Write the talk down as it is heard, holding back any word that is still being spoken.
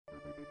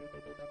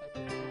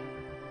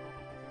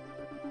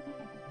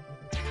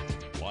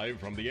Live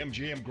from the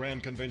MGM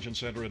Grand Convention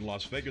Center in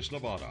Las Vegas,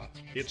 Nevada,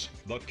 it's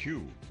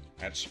theCUBE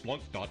at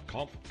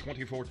Splunk.conf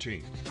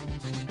 2014.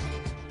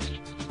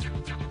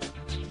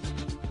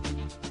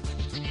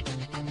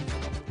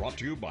 Brought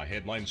to you by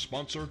headline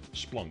sponsor,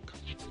 Splunk.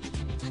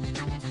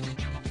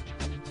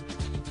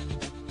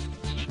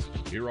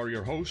 Here are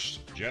your hosts,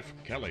 Jeff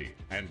Kelly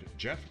and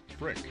Jeff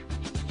Frick.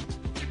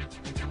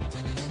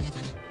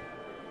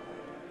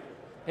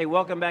 Hey,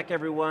 welcome back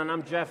everyone.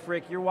 I'm Jeff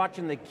Frick. You're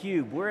watching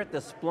theCUBE. We're at the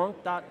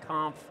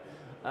Splunk.conf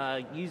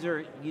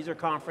user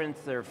conference,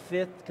 their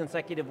 5th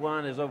consecutive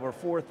one. There's over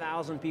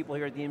 4,000 people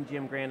here at the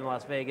MGM Grand in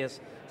Las Vegas.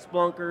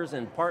 Splunkers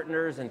and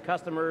partners and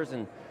customers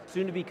and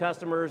soon-to-be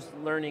customers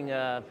learning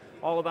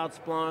all about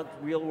Splunk,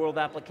 real-world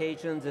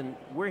applications, and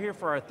we're here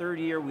for our 3rd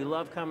year. We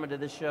love coming to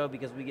this show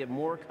because we get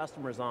more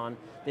customers on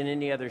than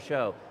any other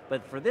show.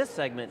 But for this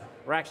segment,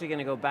 we're actually going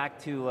to go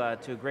back to a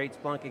great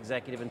Splunk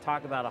executive and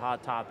talk about a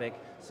hot topic,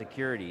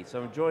 security.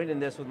 So I'm joined in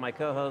this with my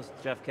co-host,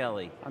 Jeff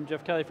Kelly. I'm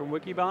Jeff Kelly from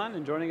Wikibon,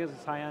 and joining us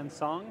is Haiyan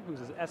Song,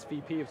 who's the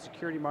SVP of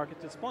Security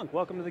Markets at Splunk.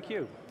 Welcome to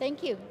theCUBE.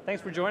 Thank you.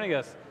 Thanks for joining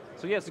us.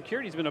 So yeah,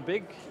 security's been a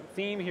big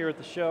theme here at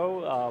the show.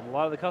 A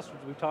lot of the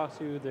customers we've talked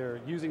to, they're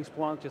using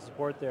Splunk to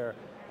support their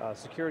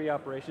security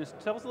operations.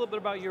 Tell us a little bit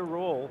about your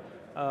role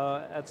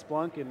at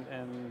Splunk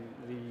and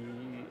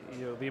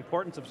the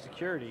importance of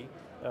security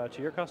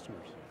to your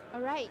customers.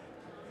 All right.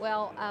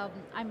 Well,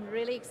 I'm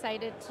really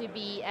excited to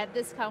be at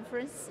this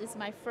conference. It's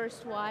my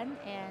first one,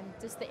 and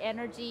just the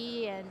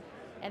energy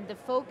and the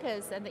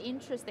focus and the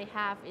interest they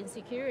have in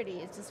security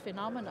is just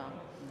phenomenal.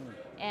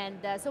 And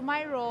so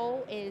my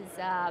role is,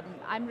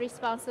 I'm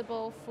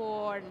responsible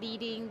for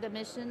leading the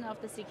mission of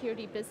the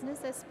security business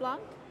at Splunk.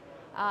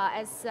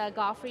 As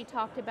Godfrey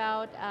talked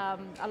about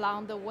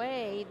along the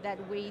way, that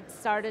we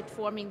started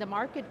forming the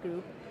market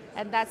group,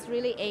 and that's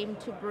really aimed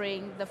to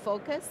bring the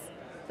focus,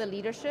 the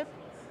leadership,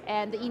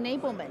 and the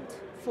enablement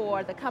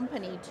for the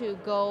company to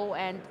go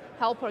and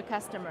help our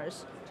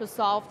customers to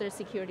solve their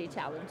security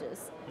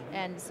challenges.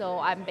 And so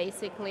I'm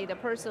basically the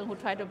person who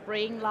try to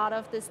bring a lot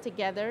of this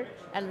together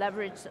and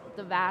leverage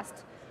the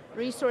vast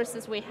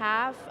resources we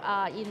have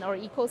in our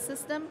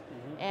ecosystem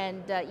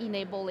and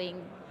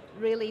enabling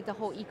really the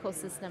whole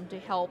ecosystem to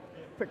help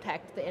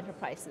protect the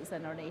enterprises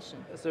and our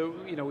nation. So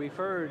we've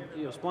heard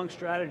Splunk's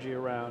strategy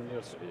around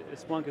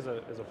Splunk as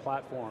a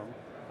platform,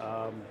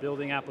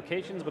 building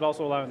applications, but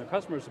also allowing their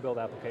customers to build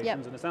applications.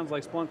 Yep. And it sounds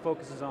like Splunk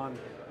focuses on,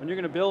 when you're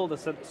going to build a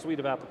suite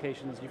of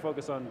applications, you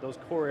focus on those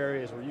core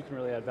areas where you can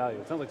really add value.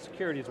 It sounds like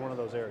security is one of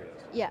those areas.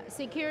 Yeah,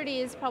 security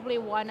is probably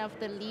one of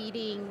the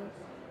leading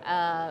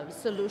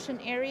solution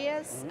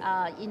areas,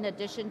 in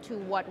addition to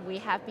what we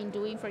have been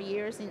doing for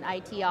years in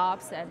IT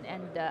ops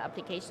and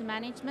application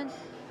management.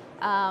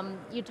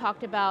 You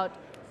talked about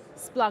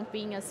Splunk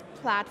being a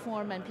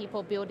platform and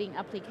people building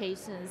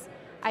applications.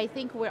 I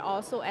think we're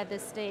also at the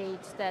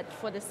stage that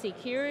for the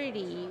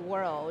security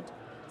world,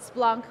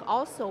 Splunk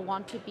also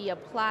want to be a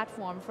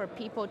platform for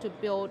people to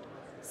build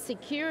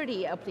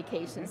security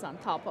applications on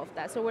top of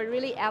that. So we're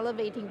really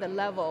elevating the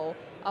level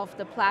of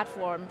the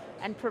platform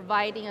and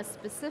providing a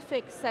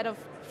specific set of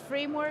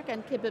framework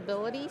and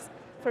capabilities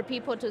for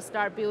people to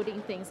start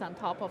building things on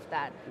top of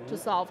that, to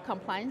solve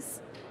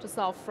compliance, to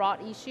solve fraud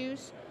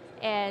issues,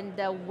 and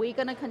we're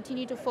going to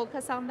continue to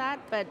focus on that,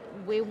 but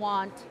we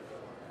want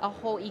a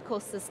whole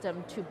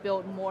ecosystem to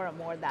build more and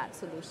more of that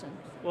solution.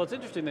 Well, it's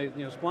interesting that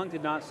Splunk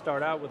did not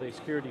start out with a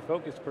security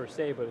focus per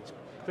se, but it's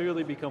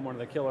clearly become one of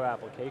the killer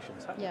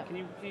applications. Yeah. Can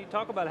you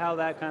talk about how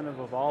that kind of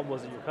evolved?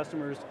 Was it your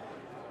customers,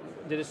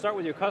 did it start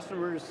with your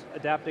customers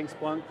adapting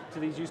Splunk to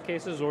these use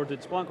cases, or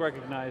did Splunk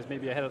recognize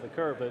maybe ahead of the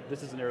curve that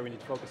this is an area we need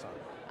to focus on?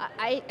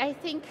 I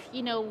think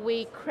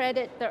we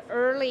credit the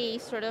early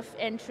sort of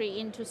entry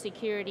into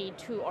security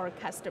to our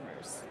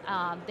customers.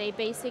 They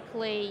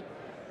basically,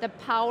 the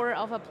power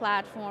of a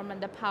platform and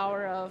the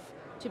power of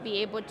to be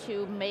able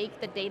to make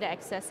the data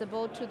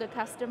accessible to the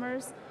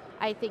customers,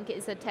 I think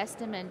is a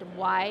testament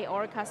why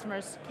our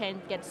customers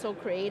can get so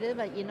creative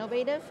and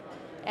innovative.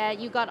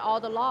 You got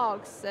all the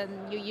logs and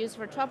you use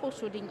for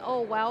troubleshooting.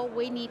 Oh, well,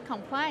 we need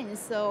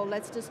compliance, so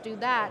let's just do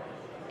that.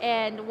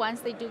 And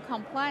once they do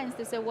compliance,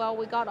 they say, well,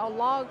 we got all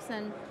logs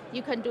and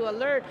you can do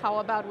alert. How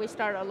about we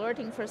start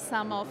alerting for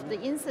some of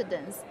the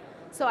incidents?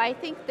 So I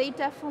think they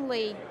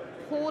definitely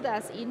pulled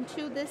us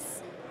into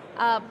this,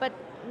 but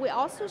we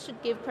also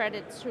should give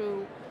credit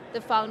to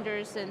the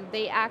founders, and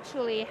they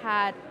actually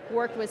had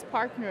worked with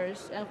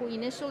partners who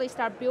initially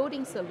start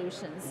building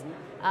solutions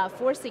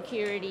for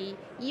security,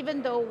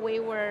 even though we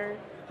were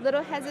a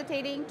little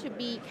hesitating to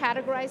be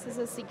categorized as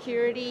a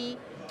security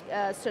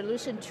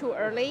solution too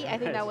early. I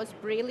think that was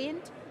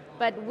brilliant,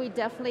 but we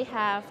definitely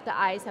have, the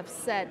eyes have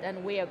set,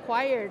 and we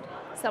acquired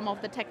some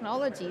of the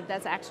technology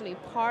that's actually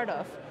part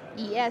of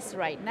ES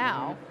right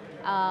now.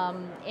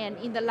 And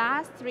in the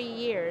last 3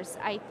 years,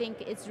 I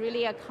think it's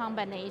really a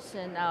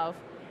combination of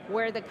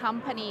where the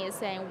company is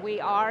saying we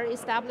are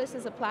established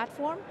as a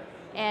platform,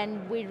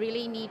 and we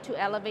really need to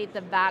elevate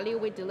the value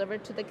we deliver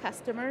to the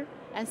customer,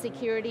 and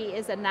security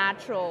is a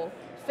natural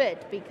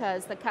fit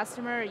because the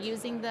customer are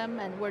using them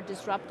and we're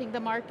disrupting the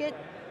market,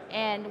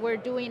 And we're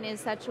doing it in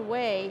such a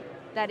way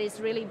that is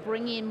really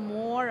bringing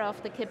more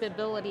of the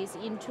capabilities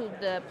into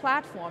the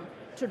platform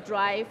to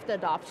drive the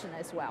adoption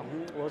as well.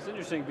 Well, it's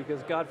interesting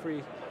because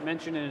Godfrey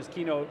mentioned in his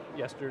keynote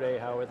yesterday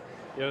how it,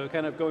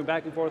 kind of going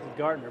back and forth with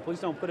Gartner, please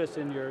don't put us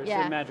in your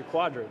same magic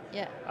quadrant.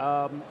 Yeah.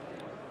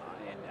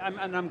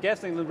 And I'm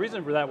guessing the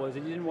reason for that was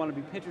that you didn't want to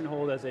be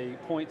pigeonholed as a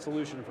point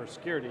solution for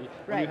security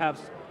when you have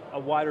a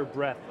wider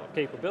breadth of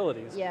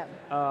capabilities. Yeah.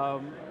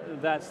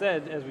 That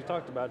said, as we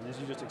talked about, and as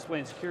you just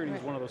explained, security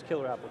is one of those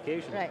killer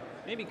applications. Right.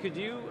 Maybe could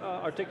you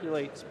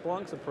articulate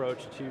Splunk's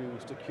approach to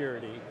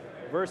security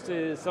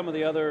versus some of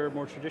the other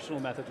more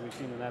traditional methods we've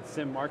seen in that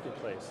SIM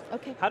marketplace?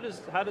 Okay. How does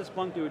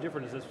Splunk do it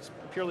different? Is this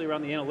purely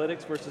around the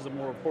analytics versus a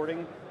more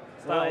reporting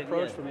style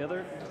approach from the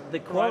other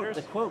providers?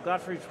 The quote,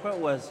 Godfrey's quote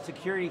was,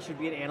 security should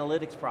be an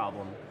analytics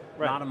problem,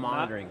 not a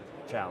monitoring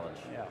challenge.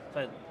 Yeah.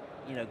 But,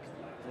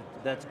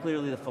 that's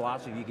clearly the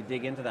philosophy. You could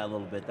dig into that a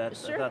little bit. I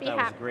thought that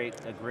was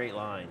a great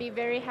line. Be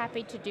very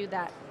happy to do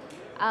that.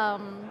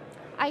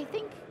 I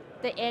think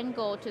the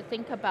angle to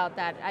think about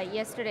that,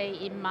 yesterday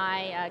in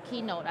my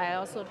keynote, I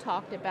also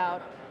talked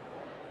about,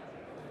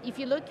 if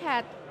you look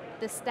at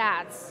the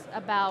stats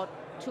about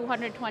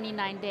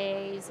 229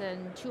 days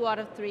and 2 out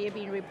of 3 are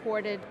being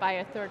reported by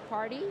a third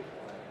party,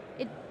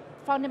 it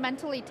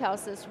fundamentally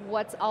tells us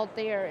what's out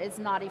there is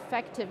not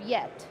effective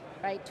yet.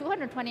 Right,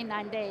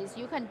 229 days,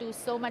 you can do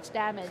so much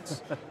damage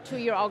to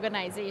your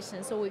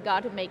organization, so we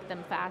got to make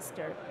them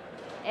faster.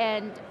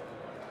 And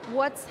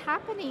what's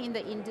happening in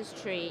the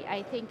industry,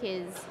 I think,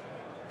 is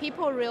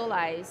people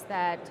realize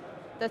that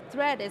the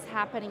threat is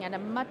happening at a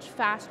much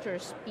faster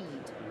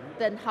speed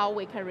than how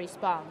we can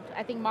respond.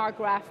 I think Mark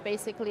Graff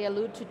basically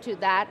alluded to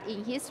that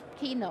in his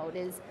keynote,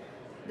 is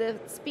the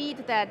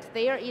speed that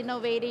they are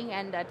innovating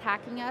and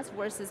attacking us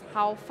versus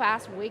how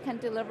fast we can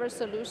deliver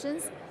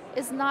solutions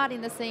is not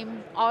in the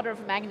same order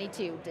of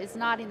magnitude, it's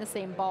not in the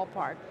same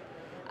ballpark.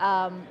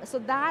 So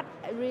that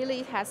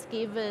really has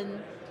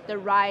given the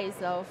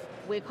rise of,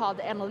 we call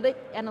the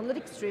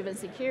analytics-driven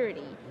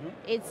security.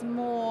 It's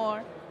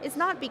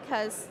not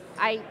because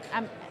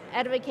I'm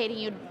advocating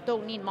you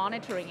don't need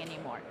monitoring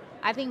anymore.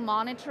 I think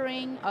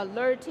monitoring,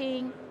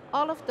 alerting,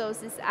 all of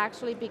those is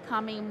actually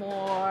becoming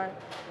more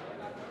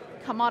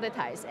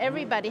commoditized.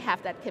 Everybody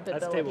have that capability.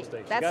 That's table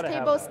stakes. That's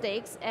table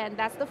stakes, and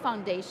that's the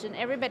foundation.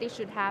 Everybody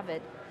should have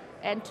it.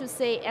 And to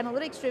say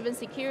analytics-driven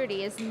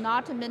security is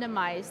not to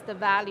minimize the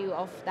value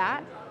of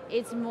that.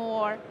 It's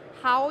more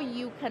how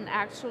you can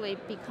actually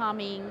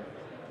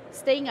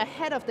staying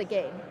ahead of the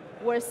game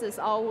versus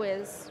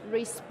always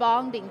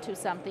responding to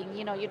something.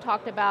 You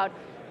talked about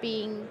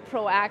being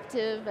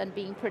proactive and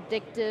being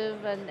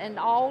predictive and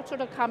all sort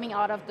of coming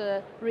out of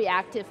the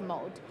reactive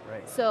mode.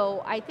 Right.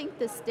 So I think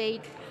the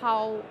state,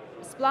 how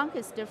Splunk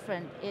is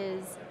different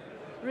is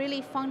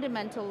really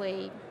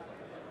fundamentally,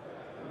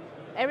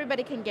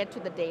 everybody can get to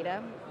the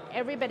data,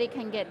 everybody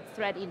can get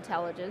threat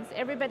intelligence,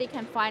 everybody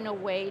can find a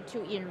way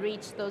to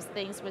enrich those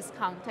things with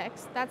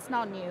context. That's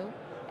not new.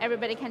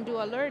 Everybody can do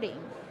alerting.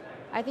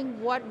 I think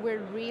what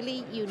we're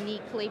really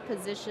uniquely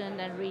positioned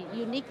and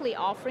uniquely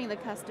offering the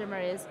customer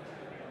is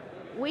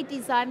we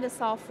design the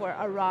software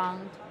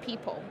around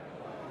people.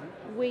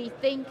 We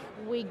think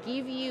we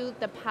give you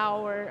the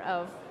power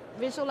of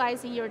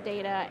visualizing your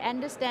data,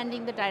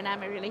 understanding the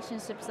dynamic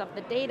relationships of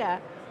the data,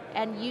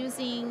 and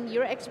using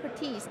your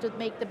expertise to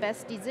make the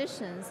best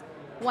decisions.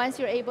 Once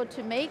you're able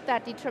to make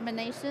that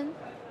determination,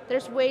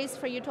 there's ways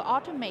for you to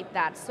automate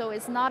that. So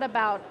it's not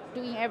about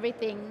doing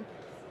everything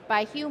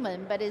by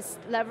human, but it's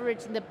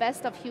leveraging the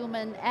best of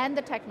human and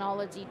the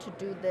technology to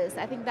do this.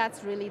 I think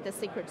that's really the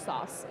secret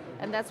sauce.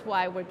 And that's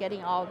why we're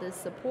getting all this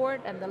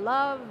support and the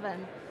love,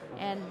 and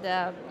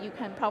you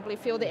can probably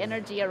feel the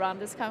energy around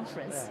this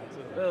conference.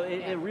 Well,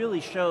 it really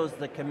shows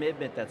the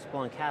commitment that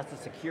Splunk has to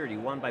security.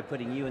 One, by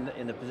putting you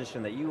in the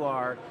position that you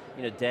are,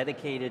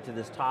 dedicated to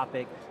this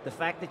topic. The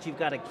fact that you've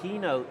got a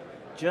keynote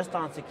just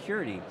on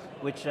security,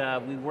 which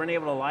we weren't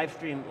able to live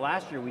stream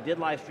last year. We did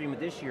live stream it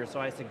this year, so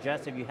I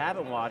suggest if you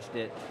haven't watched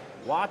it,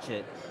 watch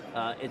it.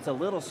 It's a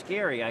little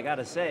scary, I got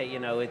to say. You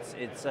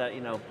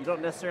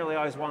don't necessarily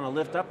always want to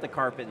lift up the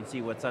carpet and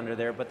see what's under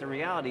there, but the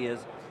reality is,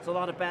 there's a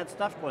lot of bad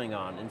stuff going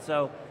on. And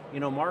so,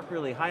 Mark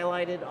really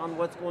highlighted on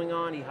what's going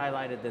on. He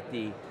highlighted that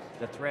the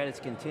threat is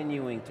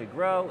continuing to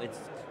grow.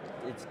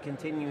 It's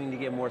continuing to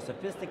get more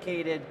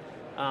sophisticated.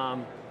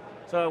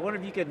 So I wonder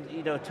if you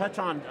could touch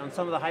on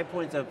some of the high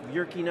points of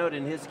your keynote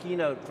and his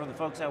keynote for the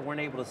folks that weren't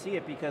able to see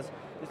it, because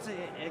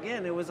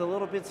again, it was a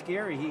little bit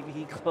scary.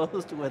 He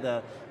closed with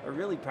a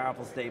really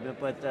powerful statement,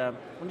 but I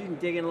wonder if you can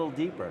dig in a little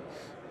deeper.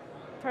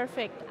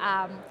 Perfect.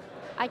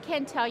 I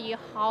can't tell you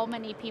how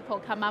many people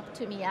come up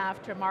to me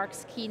after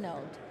Mark's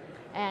keynote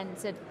and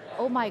said,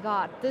 oh my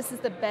God, this is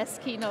the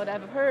best keynote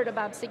I've heard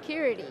about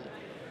security.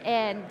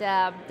 And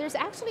there's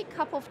actually a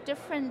couple of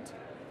different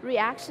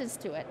reactions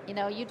to it.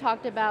 You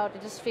talked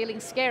about just feeling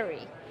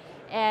scary.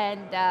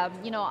 And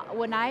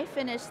when I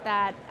finished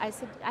that, I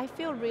said, I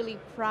feel really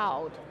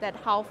proud that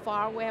how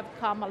far we have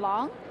come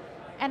along.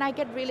 And I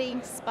get really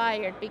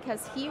inspired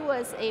because he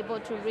was able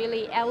to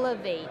really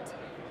elevate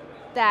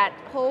that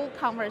whole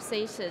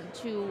conversation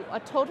to a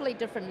totally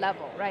different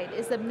level, right?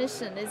 It's a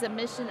mission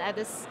at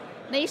this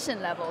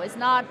nation level. It's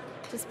not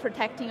just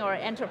protecting our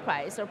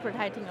enterprise or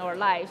protecting our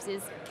lives.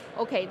 It's,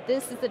 okay,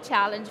 this is the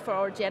challenge for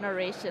our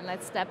generation,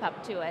 let's step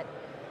up to it.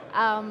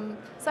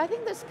 So I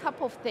think there's a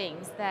couple of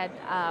things that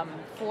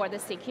for the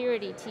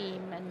security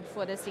team and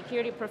for the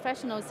security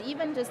professionals,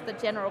 even just the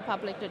general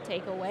public to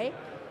take away.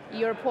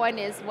 Your point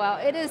is, well,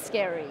 it is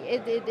scary.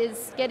 It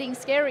is getting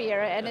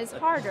scarier and it's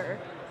harder.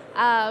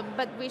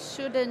 But we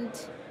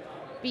shouldn't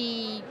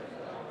be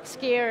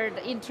scared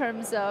in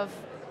terms of,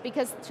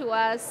 because to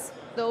us,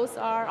 those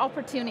are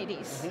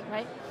opportunities,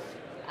 right?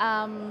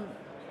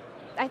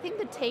 I think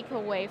the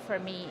takeaway for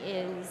me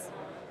is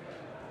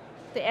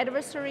the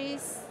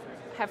adversaries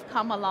have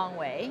come a long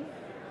way.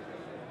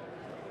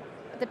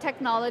 The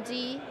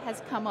technology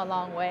has come a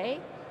long way.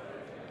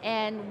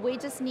 And we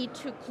just need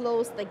to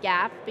close the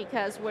gap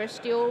because we're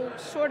still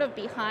sort of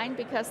behind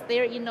because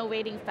they're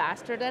innovating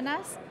faster than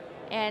us.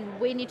 And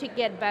we need to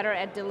get better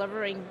at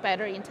delivering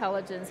better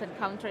intelligence and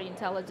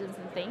counterintelligence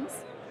and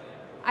things.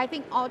 I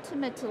think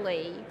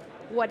ultimately,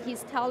 what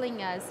he's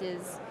telling us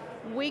is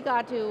we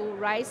got to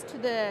rise to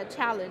the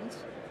challenge.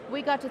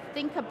 We got to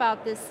think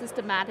about this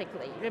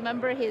systematically.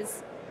 Remember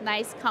his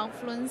nice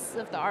confluence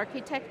of the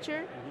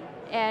architecture?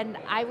 And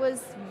I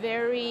was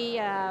very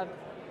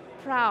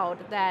proud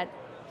that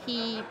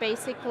he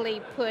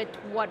basically put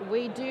what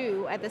we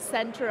do at the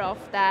center of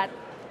that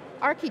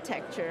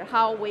architecture,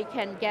 how we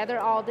can gather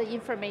all the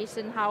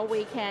information, how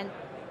we can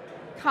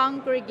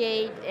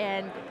congregate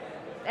and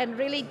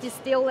really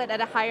distill it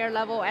at a higher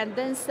level and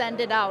then send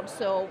it out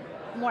so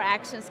more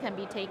actions can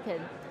be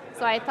taken.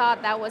 So I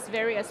thought that was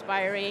very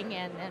aspiring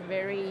and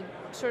very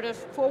sort of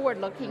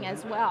forward-looking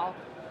as well.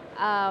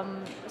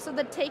 So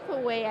the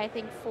takeaway I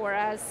think for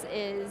us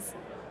is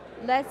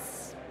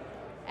let's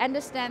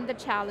understand the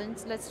challenge,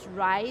 let's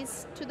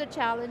rise to the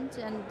challenge,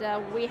 and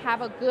we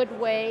have a good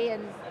way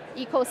and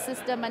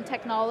ecosystem and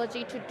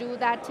technology to do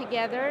that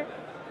together,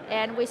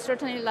 and we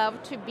certainly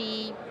love to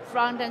be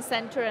front and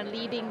center and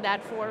leading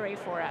that foray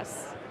for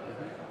us.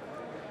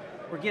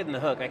 We're getting the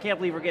hook. I can't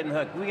believe we're getting the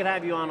hook. We could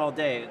have you on all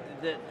day.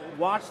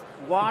 Watch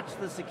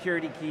the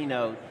security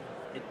keynote.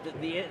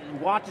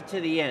 Watch it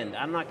to the end.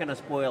 I'm not going to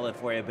spoil it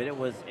for you, but it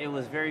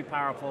was very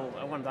powerful.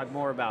 I want to talk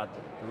more about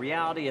the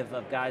reality of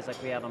guys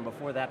like we had on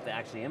before that to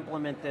actually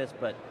implement this,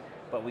 but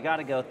we got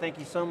to go. Thank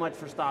you so much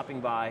for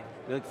stopping by.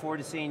 We look forward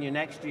to seeing you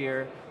next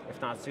year.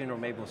 If not sooner,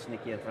 maybe we'll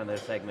sneak you in front of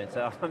those segments.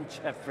 So I'm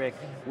Jeff Frick.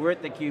 We're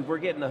at theCUBE. We're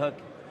getting the hook.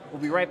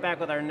 We'll be right back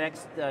with our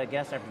next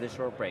guest after this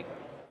short break.